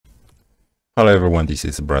Hello everyone, this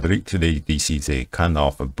is Bradley. Today this is a kind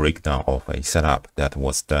of a breakdown of a setup that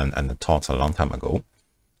was done and taught a long time ago.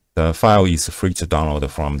 The file is free to download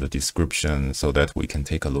from the description so that we can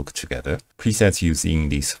take a look together. Presets used in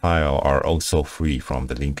this file are also free from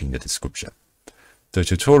the link in the description. The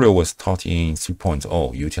tutorial was taught in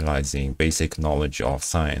 3.0 utilizing basic knowledge of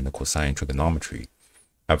sine and cosine trigonometry.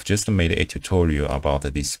 I've just made a tutorial about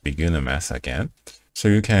this beginner math again. So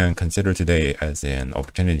you can consider today as an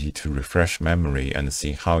opportunity to refresh memory and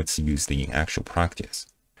see how it's used in actual practice.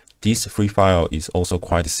 This free file is also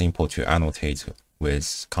quite simple to annotate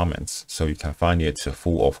with comments, so you can find it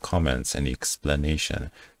full of comments and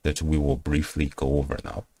explanation that we will briefly go over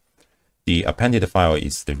now. The appended file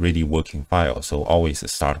is the really working file, so always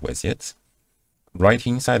start with it. Right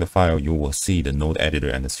inside the file, you will see the node editor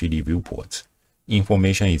and the 3D viewport.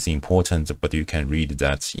 Information is important, but you can read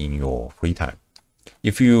that in your free time.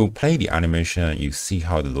 If you play the animation, you see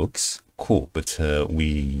how it looks cool, but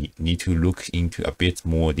we need to look into a bit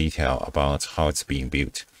more detail about how it's being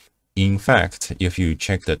built. In fact, if you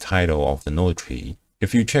check the title of the node tree,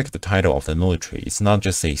 it's not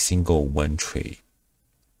just a single one tree.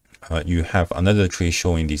 You have another tree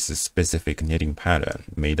showing this specific knitting pattern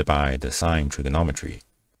made by the sine trigonometry.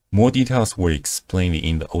 More details were explained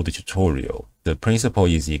in the old tutorial. The principle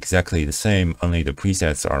is exactly the same, only the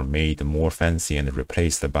presets are made more fancy and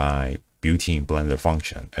replaced by built-in Blender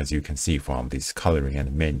function, as you can see from these coloring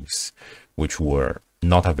and menus, which were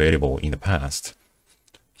not available in the past.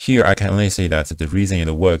 Here, I can only say that the reason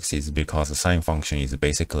it works is because the sine function is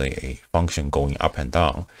basically a function going up and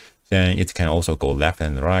down. Then it can also go left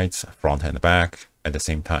and right, front and back at the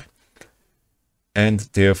same time. And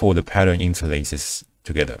therefore, the pattern interlaces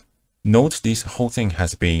together. Note this whole thing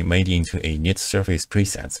has been made into a knit surface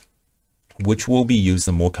preset, which will be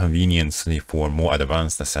used more conveniently for more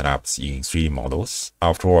advanced setups in 3D models.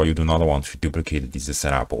 After all, you do not want to duplicate this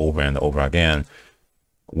setup over and over again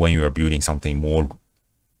when you are building something more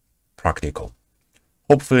practical.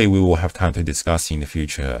 Hopefully, we will have time to discuss in the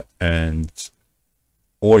future,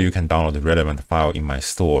 or you can download the relevant file in my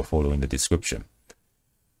store following the description.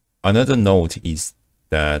 Another note is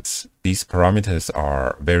that these parameters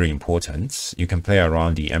are very important. You can play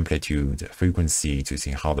around the amplitude, frequency to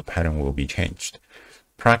see how the pattern will be changed.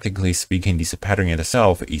 Practically speaking, this pattern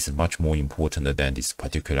itself is much more important than this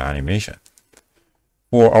particular animation.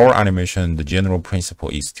 For our animation, the general principle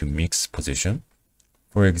is to mix position.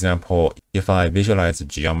 For example, if I visualize the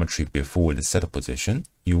geometry before the set position,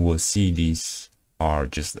 you will see these are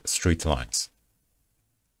just straight lines.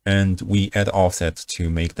 And we add offset to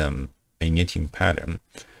make them a knitting pattern.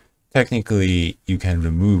 Technically, you can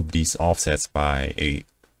remove these offsets by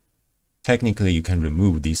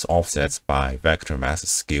vector mass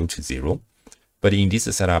scale to 0. But in this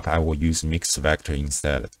setup, I will use mixed vector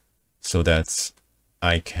instead, so that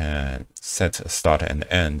I can set a start and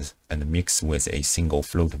end and mix with a single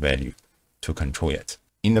float value to control it.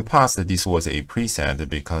 In the past, this was a preset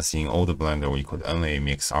because in old Blender, we could only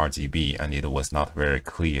mix RGB and it was not very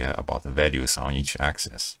clear about the values on each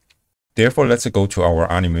axis. Therefore, let's go to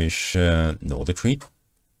our animation node tree.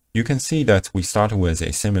 You can see that we start with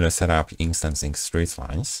a similar setup instancing straight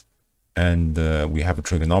lines, and we have a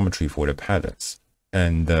trigonometry for the patterns,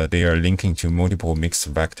 and they are linking to multiple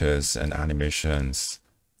mixed vectors and animations,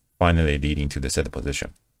 finally leading to the set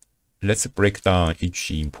position. Let's break down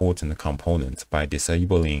each important component by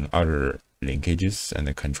disabling other linkages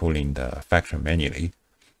and controlling the factor manually.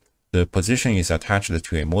 The position is attached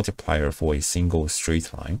to a multiplier for a single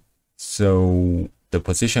straight line. So the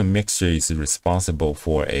position mixer is responsible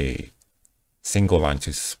for a single line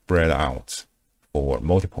to spread out for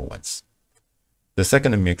multiple ones. The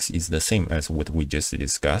second mix is the same as what we just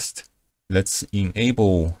discussed. Let's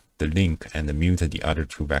enable the link and mute the other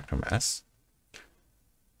two vector mass.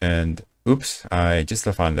 And oops, I just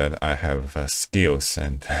found that I have scales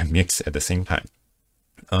and mix at the same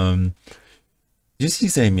time. This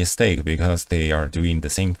is a mistake because they are doing the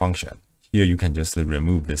same function. Here you can just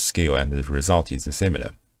remove the scale and the result is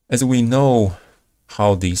similar. As we know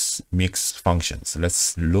how these mix functions,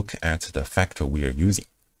 let's look at the factor we are using.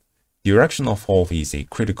 Directional Falloff is a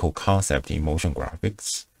critical concept in motion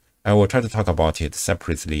graphics. I will try to talk about it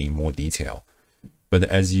separately in more detail. But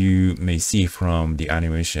as you may see from the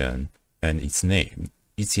animation and its name,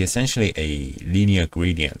 it's essentially a linear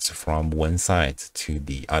gradient from one side to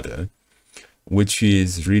the other, which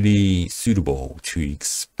is really suitable to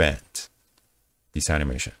expand this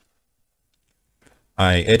animation.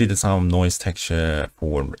 I added some noise texture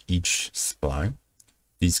for each spline.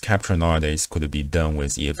 This capture nowadays could be done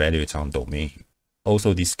with evaluate on domain.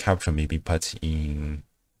 Also, this capture may be put in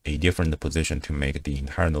a different position to make the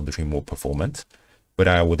entire node tree more performant. But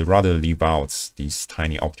I would rather leave out these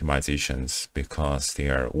tiny optimizations because they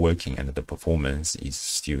are working and the performance is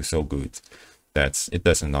still so good that it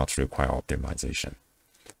does not require optimization.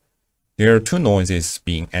 There are two noises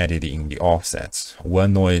being added in the offsets.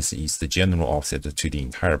 One noise is the general offset to the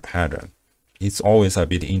entire pattern. It's always a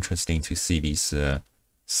bit interesting to see this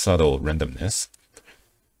subtle randomness.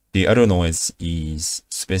 The other noise is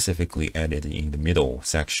specifically added in the middle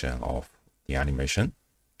section of the animation,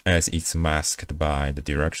 as it's masked by the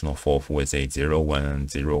directional Falloff with a 0, 1,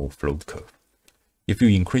 0 float curve. If you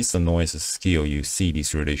increase the noise scale, you see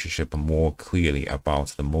this relationship more clearly about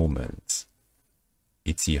the moment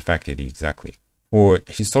it's affected exactly. For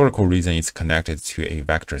historical reason, it's connected to a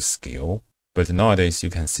vector scale, but nowadays you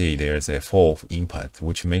can see there's a Falloff input,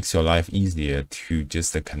 which makes your life easier to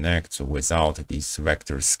just connect without this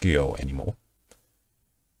vector scale anymore.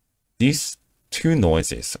 These two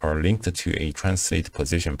noises are linked to a translate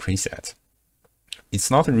position preset.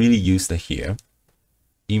 It's not really used here.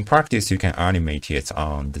 In practice, you can animate it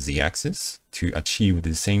on the z-axis to achieve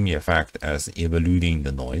the same effect as evolving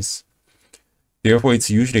the noise. Therefore, it's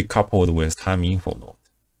usually coupled with time info node.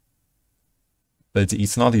 But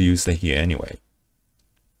it's not used here anyway.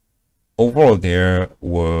 Overall, there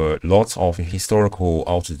were lots of historical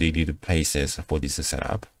outdated places for this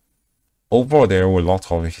setup. In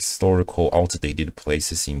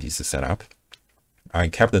this setup. I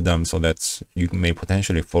kept them so that you may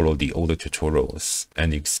potentially follow the older tutorials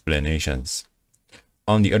and explanations.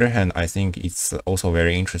 On the other hand, I think it's also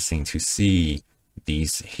very interesting to see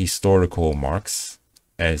these historical marks,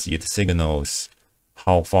 as it signals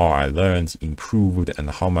how far I learned, improved, and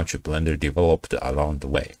how much Blender developed along the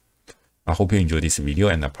way. I hope you enjoyed this video,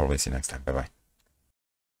 and I'll probably see you next time. Bye bye.